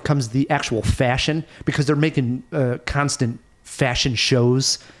better when it comes to the actual fashion, because they're making constant fashion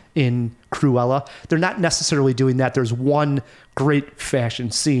shows in Cruella. They're not necessarily doing that. There's one great fashion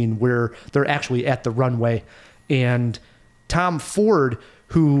scene where they're actually at the runway, and Tom Ford,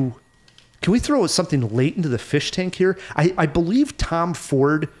 who, can we throw something late into the fish tank here? I believe Tom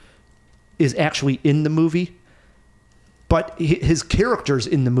Ford is actually in the movie, but his character's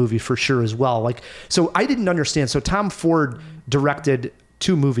in the movie for sure as well. Like, so I didn't understand. So Tom Ford directed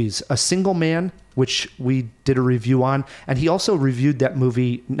 2 movies, A Single Man, which we did a review on, and he also reviewed that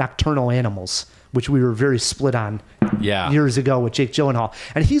movie Nocturnal Animals, which we were very split on years ago with Jake Gyllenhaal.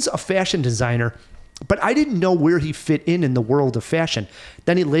 And he's a fashion designer, but I didn't know where he fit in the world of fashion.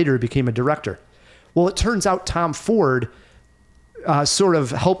 Then he later became a director. Well, it turns out Tom Ford sort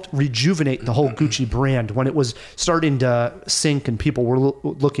of helped rejuvenate the whole Gucci brand when it was starting to sink and people were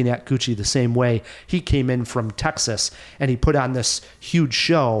looking at Gucci the same way. He came in from Texas and he put on this huge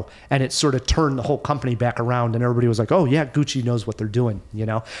show, and it sort of turned the whole company back around, and everybody was like, oh yeah, Gucci knows what they're doing, you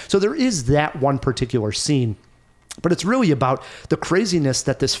know? So there is that one particular scene, but it's really about the craziness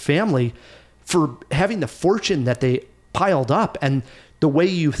that this family, for having the fortune that they piled up and the way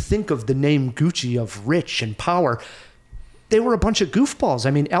you think of the name Gucci of rich and power, they were a bunch of goofballs.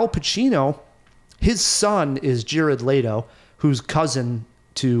 I mean, Al Pacino, his son is Jared Leto, who's cousin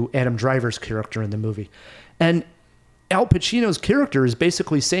to Adam Driver's character in the movie. And Al Pacino's character is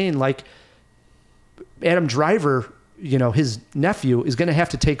basically saying, like, Adam Driver, you know, his nephew, is going to have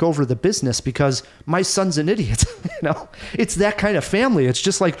to take over the business because my son's an idiot. You know, it's that kind of family. It's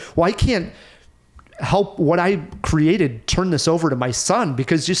just like, well, I can't help what I created turn this over to my son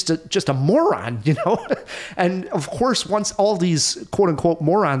because just a moron, you know? And of course, once all these quote unquote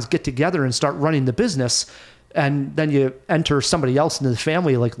morons get together and start running the business, and then you enter somebody else into the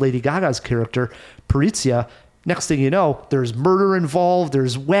family, like Lady Gaga's character, Parizia, next thing you know, there's murder involved,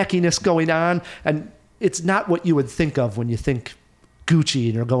 there's wackiness going on, and it's not what you would think of when you think Gucci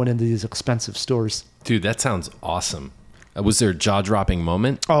and you're going into these expensive stores. Dude, that sounds awesome. Was there a jaw-dropping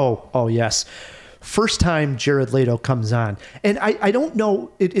moment? Oh, yes. First time Jared Leto comes on. And I don't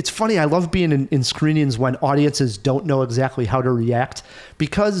know, it's funny, I love being in screenings when audiences don't know exactly how to react,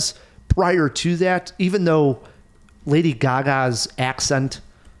 because prior to that, even though Lady Gaga's accent,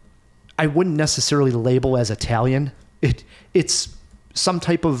 I wouldn't necessarily label as Italian. It's some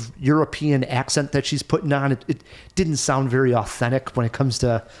type of European accent that she's putting on. It didn't sound very authentic when it comes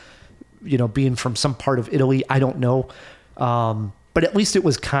to, you know, being from some part of Italy. I don't know. But at least it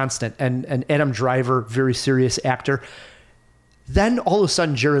was constant. And Adam Driver, very serious actor. Then all of a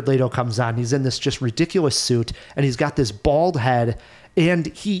sudden, Jared Leto comes on. He's in this just ridiculous suit, and he's got this bald head.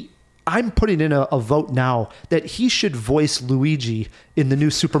 And I'm putting in a vote now that he should voice Luigi in the new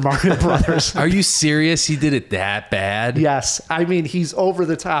Super Mario Brothers. Are you serious? He did it that bad? Yes. I mean, he's over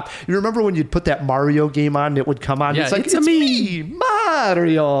the top. You remember when you'd put that Mario game on, and it would come on? Yeah, it's like, it's me, Mario.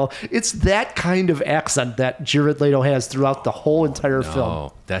 Mario. It's that kind of accent that Jared Leto has throughout the whole entire film.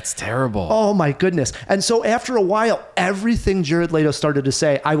 Oh, that's terrible. Oh my goodness. And so after a while, everything Jared Leto started to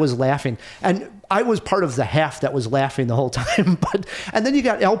say, I was laughing. And I was part of the half that was laughing the whole time. And then you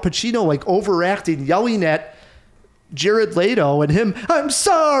got Al Pacino like overacting, yelling at Jared Leto and him, I'm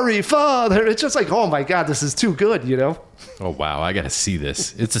sorry, Father. It's just like, oh my God, this is too good, you know? Oh, wow. I got to see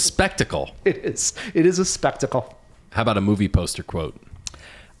this. It's a spectacle. It is. It is a spectacle. How about a movie poster quote?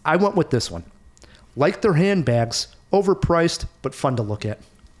 I went with this one. Like their handbags, overpriced, but fun to look at.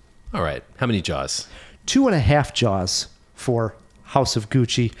 All right. How many Jaws? 2.5 Jaws for House of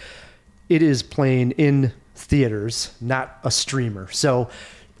Gucci. It is playing in theaters, not a streamer. So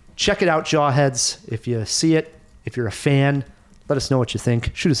check it out, Jawheads. If you see it, if you're a fan, let us know what you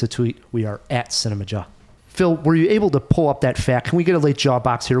think. Shoot us a tweet. We are at CinemaJaw. Phil, were you able to pull up that fact? Can we get a late jaw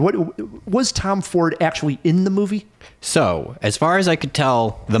box here? What was Tom Ford actually in the movie? So, as far as I could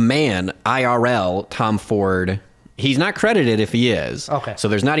tell, the man, IRL, Tom Ford, he's not credited if he is. Okay. So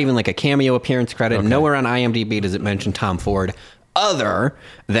there's not even like a cameo appearance credit. Okay. Nowhere on IMDb does it mention Tom Ford, other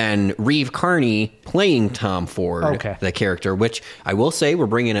than Reeve Carney playing Tom Ford, the character, which I will say we're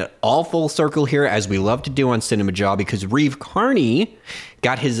bringing it all full circle here, as we love to do on Cinema Jaw, because Reeve Carney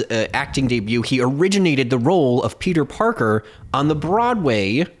got his acting debut. He originated the role of Peter Parker on the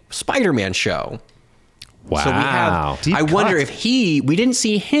Broadway Spider-Man show. Wow. So we have, Deep I wonder cut. if we didn't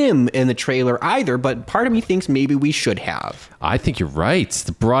see him in the trailer either, but part of me thinks maybe we should have. I think you're right. It's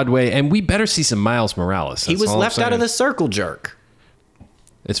the Broadway, and we better see some Miles Morales. He That's was all I'm left out of saying. the circle jerk.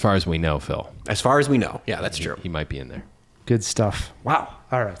 As far as we know, Phil. As far as we know. Yeah, that's true. He might be in there. Good stuff. Wow.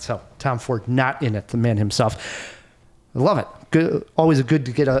 All right. So Tom Ford not in it, the man himself. I love it. Good. Always good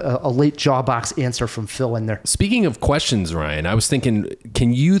to get a late jaw box answer from Phil in there. Speaking of questions, Ryan, I was thinking,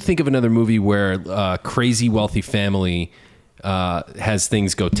 can you think of another movie where a crazy wealthy family has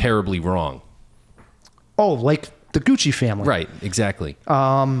things go terribly wrong? Oh, like the Gucci family. Right. Exactly.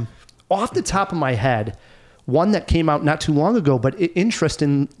 Off the top of my head, one that came out not too long ago, but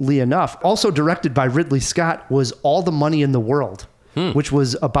interestingly enough, also directed by Ridley Scott, was All the Money in the World, which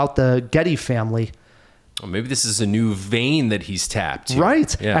was about the Getty family. Well, maybe this is a new vein that he's tapped. here.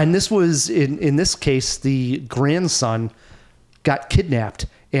 Right. Yeah. And this was, in this case, the grandson got kidnapped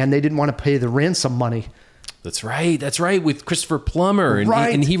and they didn't want to pay the ransom money. That's right. That's right. With Christopher Plummer. And,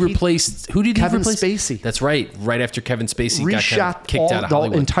 Right. and he replaced, who did Kevin he replace? Spacey. That's right. Right after Kevin Spacey got kind Reshot of kicked out of the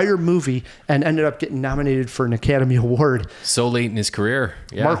Hollywood. entire movie and ended up getting nominated for an Academy Award. So late in his career.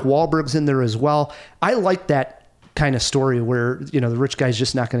 Yeah. Mark Wahlberg's in there as well. I like that kind of story where, the rich guy's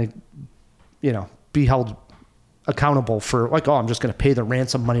just not going to, be held accountable for like, oh, I'm just going to pay the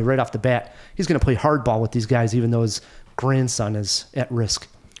ransom money right off the bat. He's going to play hardball with these guys, even though his grandson is at risk.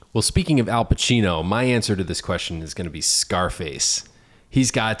 Well, speaking of Al Pacino, my answer to this question is going to be Scarface.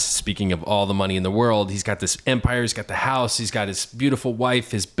 He's got, speaking of all the money in the world, he's got this empire, he's got the house, he's got his beautiful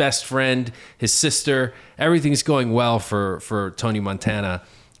wife, his best friend, his sister. Everything's going well for Tony Montana,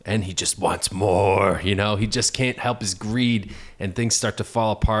 and he just wants more, He just can't help his greed, and things start to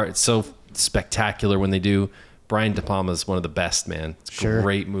fall apart. It's so spectacular when they do. Brian De Palma is one of the best, man. It's a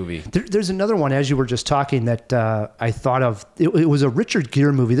great movie. There's another one, as you were just talking, that I thought of. It was a Richard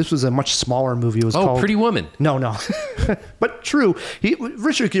Gere movie. This was a much smaller movie. It was called Pretty Woman. No. But true.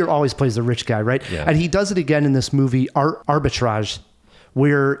 Richard Gere always plays the rich guy, right? Yeah. And he does it again in this movie, Arbitrage,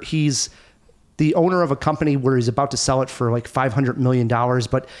 where he's the owner of a company where he's about to sell it for like $500 million,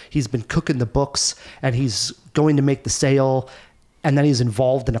 but he's been cooking the books and he's going to make the sale. And then he's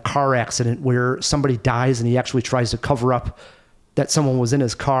involved in a car accident where somebody dies and he actually tries to cover up that someone was in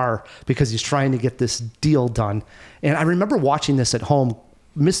his car because he's trying to get this deal done. And I remember watching this at home,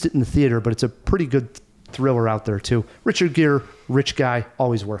 missed it in the theater, but it's a pretty good thriller out there too. Richard Gere, rich guy,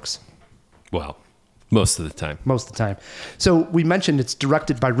 always works. Well, most of the time. Most of the time. So we mentioned it's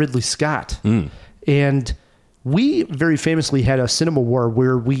directed by Ridley Scott. And we very famously had a cinema war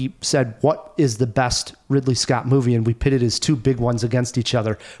where we said, what is the best Ridley Scott movie? And we pitted his two big ones against each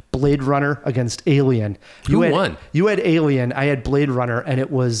other. Blade Runner against Alien. Who won? You had Alien, I had Blade Runner, and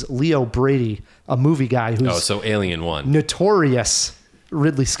it was Leo Brady, a movie guy who's so Alien won. Notorious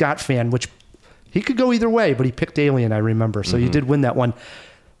Ridley Scott fan, which he could go either way, but he picked Alien, I remember. So you did win that one.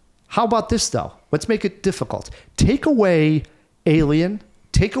 How about this, though? Let's make it difficult. Take away Alien,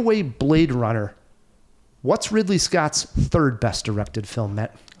 take away Blade Runner. What's Ridley Scott's third best directed film,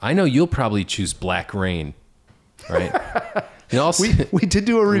 Matt? I know you'll probably choose Black Rain, right? We did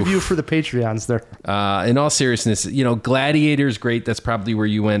do a review for the Patreons there. In all seriousness, Gladiator's great. That's probably where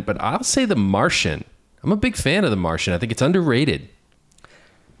you went. But I'll say The Martian. I'm a big fan of The Martian. I think it's underrated.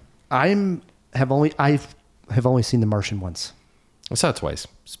 I have only seen The Martian once. I saw it twice.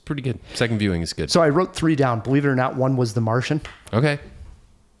 It's pretty good. Second viewing is good. So I wrote 3 down. Believe it or not, one was The Martian. Okay.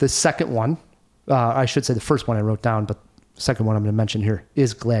 The second one, I should say the first one I wrote down, but the second one I'm going to mention here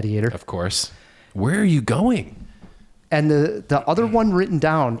is Gladiator. Of course. Where are you going? And the other one written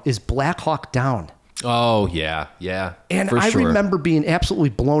down is Black Hawk Down. Oh, yeah. And I remember being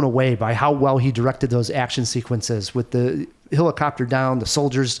absolutely blown away by how well he directed those action sequences with the helicopter down, the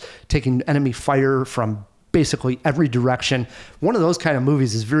soldiers taking enemy fire from basically every direction. One of those kind of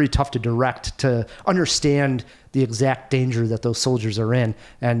movies is very tough to direct, to understand the exact danger that those soldiers are in.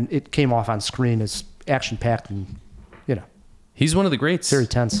 And it came off on screen as action-packed and, He's one of the greats. Very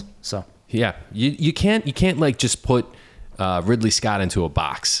tense, so. Yeah. You can't like just put Ridley Scott into a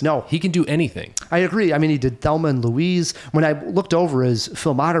box. No. He can do anything. I agree. I mean, he did Thelma and Louise. When I looked over his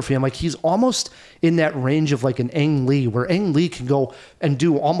filmography, I'm like, he's almost in that range of like an Ang Lee, where Ang Lee can go and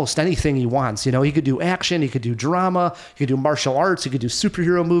do almost anything he wants. He could do action, he could do drama, he could do martial arts, he could do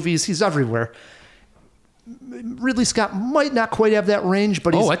superhero movies. He's everywhere. Ridley Scott might not quite have that range,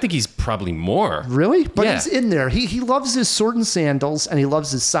 but I think he's probably more. Really? But yeah. He's in there. He loves his sword and sandals, and he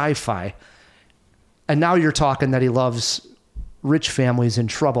loves his sci-fi. And now you're talking that he loves Rich Families in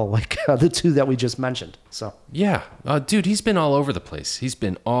Trouble, like the two that we just mentioned. So yeah, dude, he's been all over the place.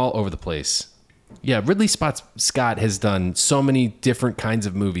 Yeah, Ridley Scott has done so many different kinds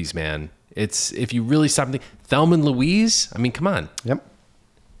of movies, man. It's, if you really stop thinking, Thelma and Louise, I mean, come on. Yep.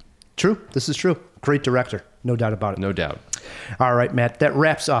 True. This is true. Great director. No doubt about it. No doubt. All right, Matt, that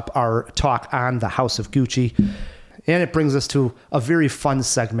wraps up our talk on the House of Gucci. And it brings us to a very fun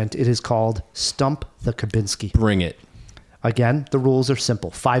segment. It is called Stump the Kabinski. Bring it. Again, the rules are simple.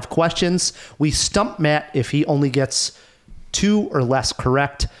 5 questions. We stump Matt if he only gets 2 or less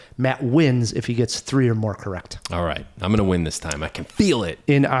correct. Matt wins if he gets 3 or more correct. All right. I'm going to win this time. I can feel it.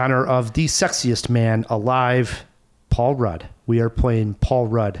 In honor of the sexiest man alive, Paul Rudd, we are playing Paul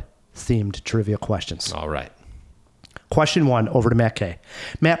Rudd themed trivia questions. All right. Question 1, over to Matt K.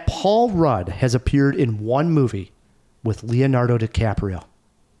 Matt, Paul Rudd has appeared in one movie with Leonardo DiCaprio.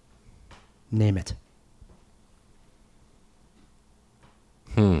 Name it.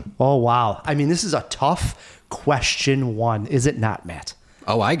 Oh, wow. I mean, this is a tough question 1, is it not, Matt?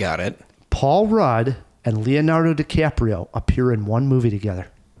 Oh, I got it. Paul Rudd and Leonardo DiCaprio appear in one movie together.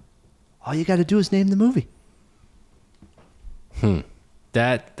 All you got to do is name the movie.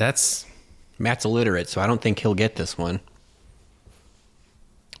 That's... Matt's illiterate, so I don't think he'll get this one.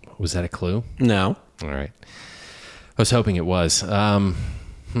 Was that a clue? No. All right. I was hoping it was. The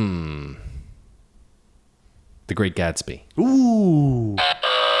Great Gatsby. Ooh.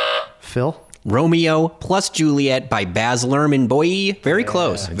 Phil? Romeo plus Juliet by Baz Luhrmann, boy. Very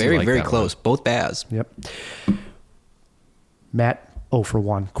close. Very close. One. Both Baz. Yep. Matt, 0 for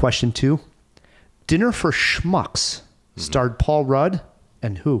 1. Question 2. Dinner for Schmucks starred Paul Rudd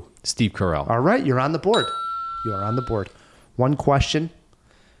and who? Steve Carell. All right, you're on the board. You are on the board. 1 question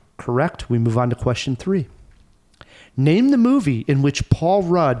correct. We move on to question 3. Name the movie in which Paul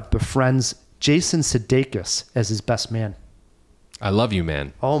Rudd befriends Jason Sudeikis as his best man. I Love You,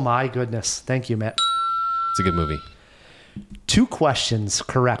 Man. Oh, my goodness. Thank you, Matt. It's a good movie. 2 questions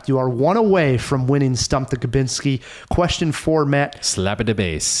correct. You are 1 away from winning Stump the Kabinski. Question 4, Matt. Slap at the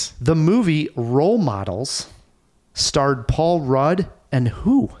base. The movie Role Models starred Paul Rudd and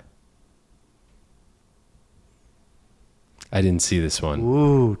who? I didn't see this one.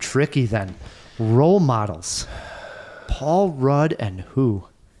 Ooh, tricky then. Role Models. Paul Rudd and who?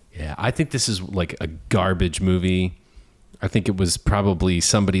 Yeah, I think this is like a garbage movie. I think it was probably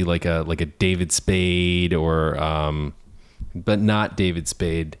somebody like a David Spade or but not David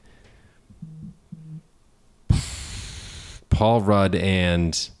Spade. Paul Rudd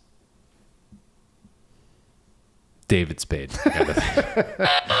and David Spade.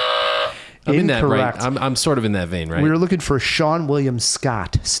 I'm in that, right? I'm sort of in that vein, right? We were looking for Sean William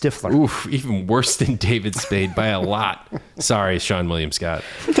Scott Stifler. Oof, even worse than David Spade by a lot. Sorry, Sean William Scott.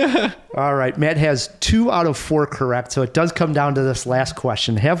 All right, Matt has 2 out of 4 correct, so it does come down to this last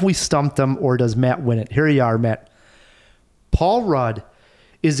question. Have we stumped them, or does Matt win it? Here you are, Matt. Paul Rudd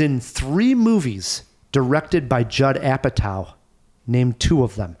is in 3 movies directed by Judd Apatow. Name 2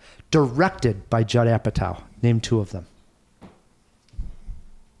 of them. Directed by Judd Apatow. Name 2 of them.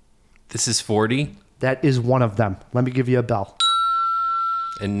 This is 40. That is one of them. Let me give you a bell.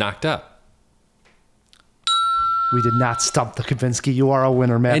 And Knocked Up. We did not stump the Kabinski. You are a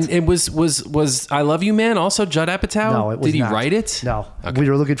winner, Matt. And it was I Love You, Man also Judd Apatow? No, it was Did he not. write it? No. Okay. We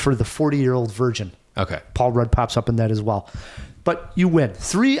were looking for The 40-Year-Old Virgin. Okay. Paul Rudd pops up in that as well. But you win.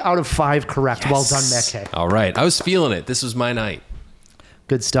 3 out of 5 correct. Yes. Well done, Matt K. All right. I was feeling it. This was my night.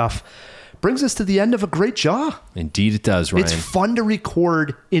 Good stuff. brings us to the end of a great Jaw. Indeed it does, Ryan. It's fun to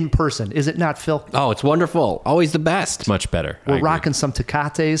record in person, is it not, Phil? Oh, it's wonderful. Always the best. It's much better. We're rocking some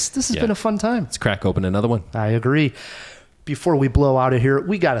Tecates. This has been a fun time. Let's crack open another one. I agree. Before we blow out of here,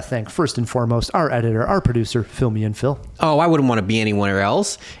 we got to thank, first and foremost, our editor, our producer, Phil Me and Phil. Oh, I wouldn't want to be anywhere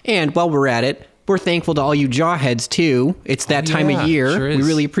else. And while we're at it, we're thankful to all you Jawheads, too. It's that time of year. Sure is. We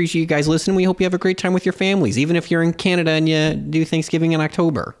really appreciate you guys listening. We hope you have a great time with your families, even if you're in Canada and you do Thanksgiving in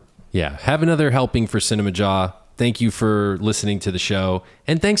October. Yeah, have another helping for Cinema Jaw. Thank you for listening to the show.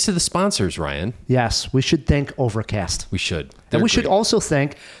 And thanks to the sponsors, Ryan. Yes, we should thank Overcast. We should. And we should also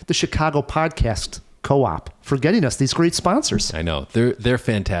thank the Chicago Podcast Co-op for getting us these great sponsors. I know. They're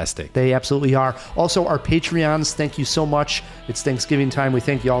fantastic. They absolutely are. Also, our Patreons, thank you so much. It's Thanksgiving time. We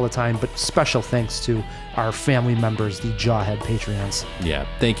thank you all the time, but special thanks to our family members, the Jawhead Patreons. Yeah,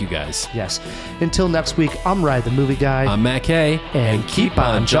 thank you guys. Yes. Until next week, I'm Ryan the Movie Guy. I'm Matt Kay. And keep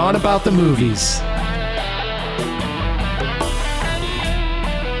on jawing about the movies.